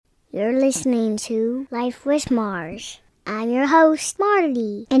You're listening to Life with Mars. I'm your host,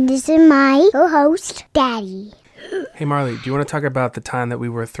 Marley, and this is my co-host, Daddy. Hey Marley, do you want to talk about the time that we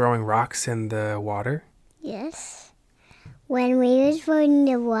were throwing rocks in the water? Yes. When we was throwing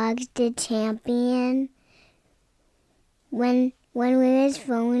the rocks, the champion, when we was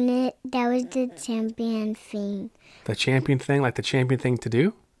throwing it, that was the champion thing. The champion thing? Like the champion thing to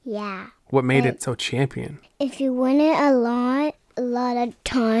do? Yeah. What made it so champion? If you win it a lot of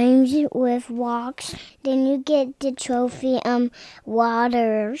times with rocks, then you get the trophy,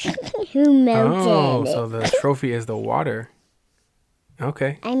 water. Who melted Oh, it. so the trophy is the water.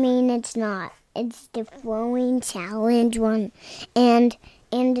 Okay. I mean, it's not. It's the throwing challenge one. And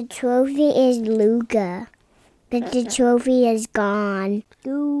the trophy is Luca. But the trophy is gone.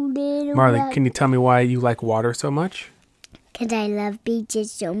 Marley, can you tell me why you like water so much? Because I love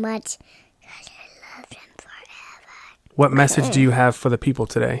beaches so much. Because I love them forever. What message do you have for the people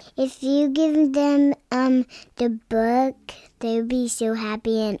today? If you give them the book, they'll be so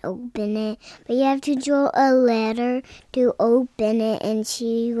happy and open it. But you have to draw a letter to open it and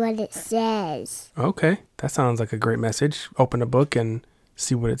see what it says. Okay, that sounds like a great message. Open a book and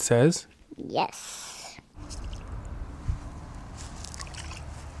see what it says. Yes.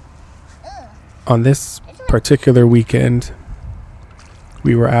 On this particular weekend,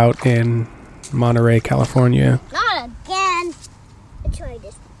 we were out in Monterey, California. Not again. Let's try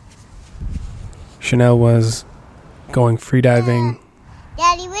this. Chanel was going freediving,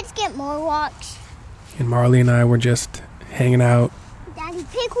 Daddy, let's get more rocks. and Marley and I were just hanging out. Daddy,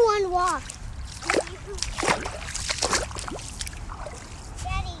 pick one rock.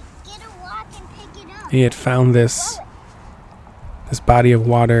 Daddy, get a rock and pick it up. He had found this body of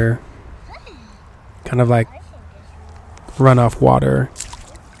water, kind of like runoff water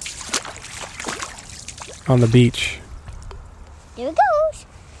on the beach. There it goes.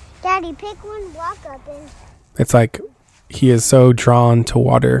 Daddy, pick one rock up and... It's like he is so drawn to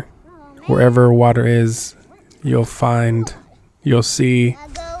water. Wherever water is, you'll see I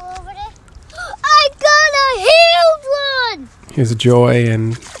go over there. I got a huge one! his joy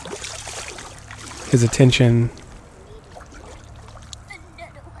and his attention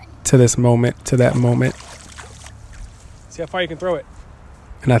to this moment, to that moment. See how far you can throw it.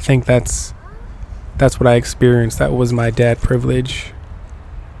 And I think that's what I experienced. That was my dad privilege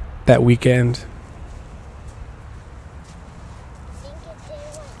that weekend,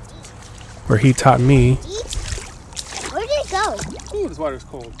 where he taught me Where did it go? ooh, this water's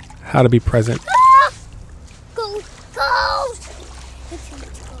cold, how to be present. Ah! Go! Cold!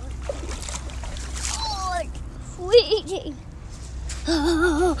 Freezing.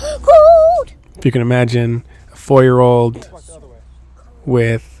 Cold! If you can imagine a 4-year-old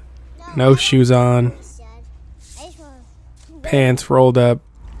with no shoes on, pants rolled up,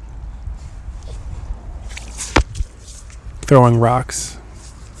 throwing rocks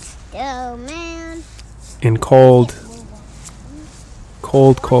Oh, man. in cold water.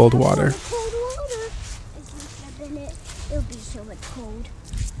 Cold water. If you step in it, it'll be so much cold.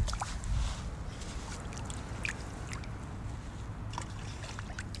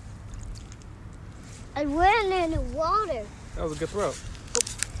 I ran in the water. That was a good throw.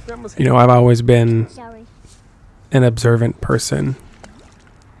 You know, I've always been Sorry. an observant person.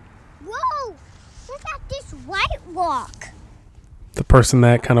 Whoa! Look at this white rock. The person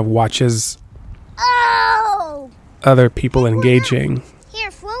that kind of watches Oh! other people engaging.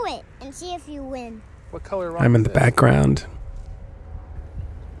 Here, throw it and see if you win. What color rock I'm in the background.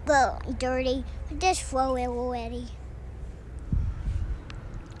 Well, dirty. Just throw it already.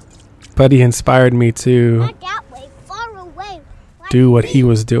 But he inspired me to Not that way. Far away. do what he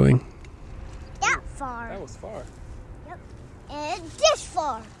was doing. That far. That was far. Yep. And this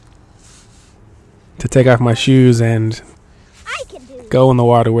far. To take off my shoes and I can do go in the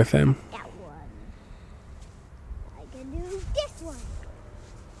water with him. that one. I can do this one.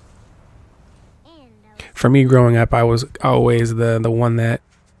 And For me growing up, I was always the one that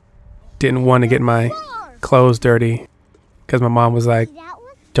didn't want to get my far. clothes dirty because my mom was like, See that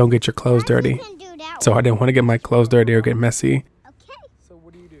one? don't get your clothes dirty. You can do that So one. I didn't want to get my clothes dirty or get messy. Okay. So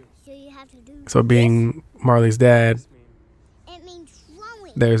what do you do? So you have to do So being Marley's dad, it means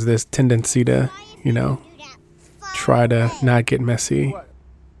throwing. there's this tendency to, you know, Do that far try to away, not get messy. What?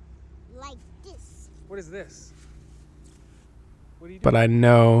 like this. What is this? What do you do? But I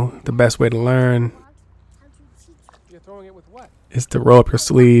know the best way to learn How to teach You're throwing it with what? is to roll up your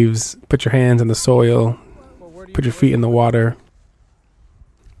sleeves, put your hands in the soil, Well, where do you put your feet in the water,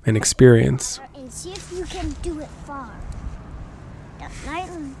 and experience. and see if you can do it far. Not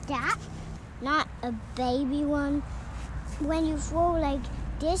like that, not a baby one. When you throw like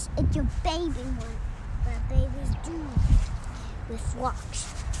This is your baby one. But babies do with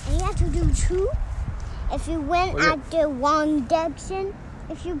rocks. And you have to do two. If you went at the wrong direction,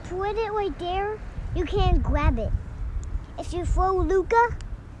 if you put it right there, you can't grab it. If you throw Luca,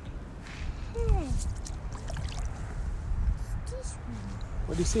 this one.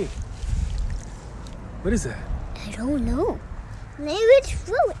 What do you see? What is that? I don't know. Let's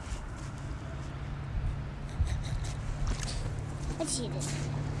throw it. Let's see this.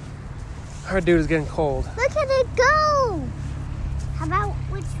 Our dude is getting cold. Look at it go. How about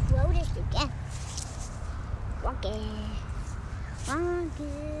let's throw this again? Rocket.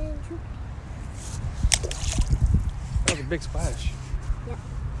 Rocket. That was a big splash. Yep.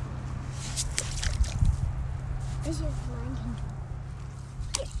 This is mind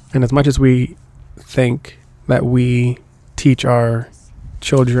control. And as much as we think that we teach our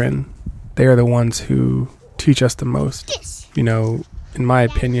children, they are the ones who teach us the most. This. You know, in my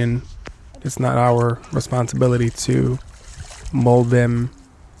opinion, it's not our responsibility to mold them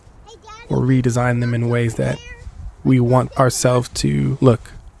or redesign them in ways that we want ourselves to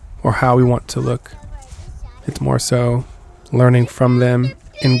look or how we want to look. It's more so learning from them,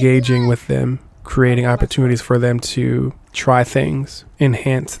 engaging with them, creating opportunities for them to try things,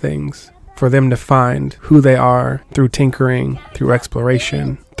 enhance things, for them to find who they are through tinkering, through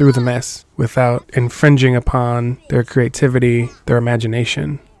exploration, through the mess, without infringing upon their creativity, their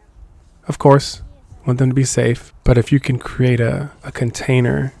imagination. Of course, want them to be safe, but if you can create a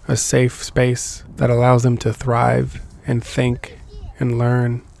container, a safe space that allows them to thrive and think and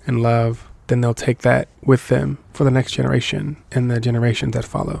learn and love, then they'll take that with them for the next generation and the generations that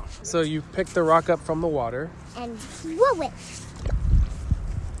follow. So you pick the rock up from the water. And throw it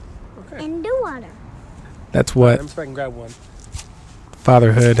Okay. in the water. That's what I'm so I can grab one.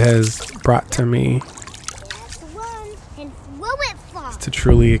 fatherhood has brought to me, That's one. And throw it far. to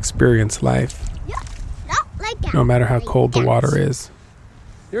truly experience life, Not like that. no matter how Like cold the that. water is.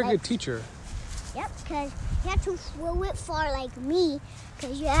 You're a good teacher. Yep, because you have to throw it far like me,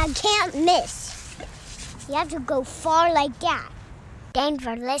 because you can't miss. You have to go far like that. Thanks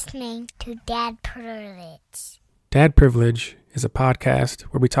for listening to Dad Privilege. Dad Privilege is a podcast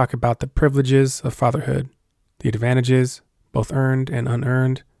where we talk about the privileges of fatherhood, the advantages, both earned and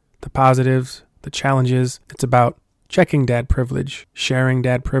unearned, the positives, the challenges. It's about checking dad privilege, sharing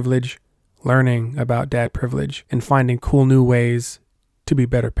dad privilege, learning about dad privilege, and finding cool new ways to be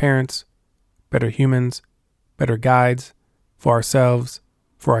better parents, better humans, better guides for ourselves,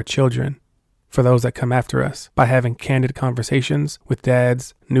 for our children, for those that come after us, by having candid conversations with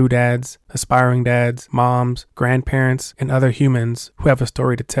dads, new dads, aspiring dads, moms, grandparents, and other humans who have a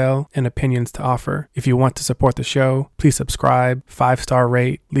story to tell and opinions to offer. If you want to support the show, please subscribe, 5-star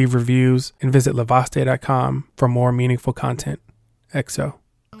rate, leave reviews, and visit lavaste.com for more meaningful content. XO.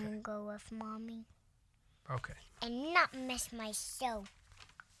 I'm going to go with Mommy Okay. and not miss my show.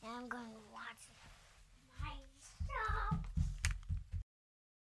 And I'm going to watch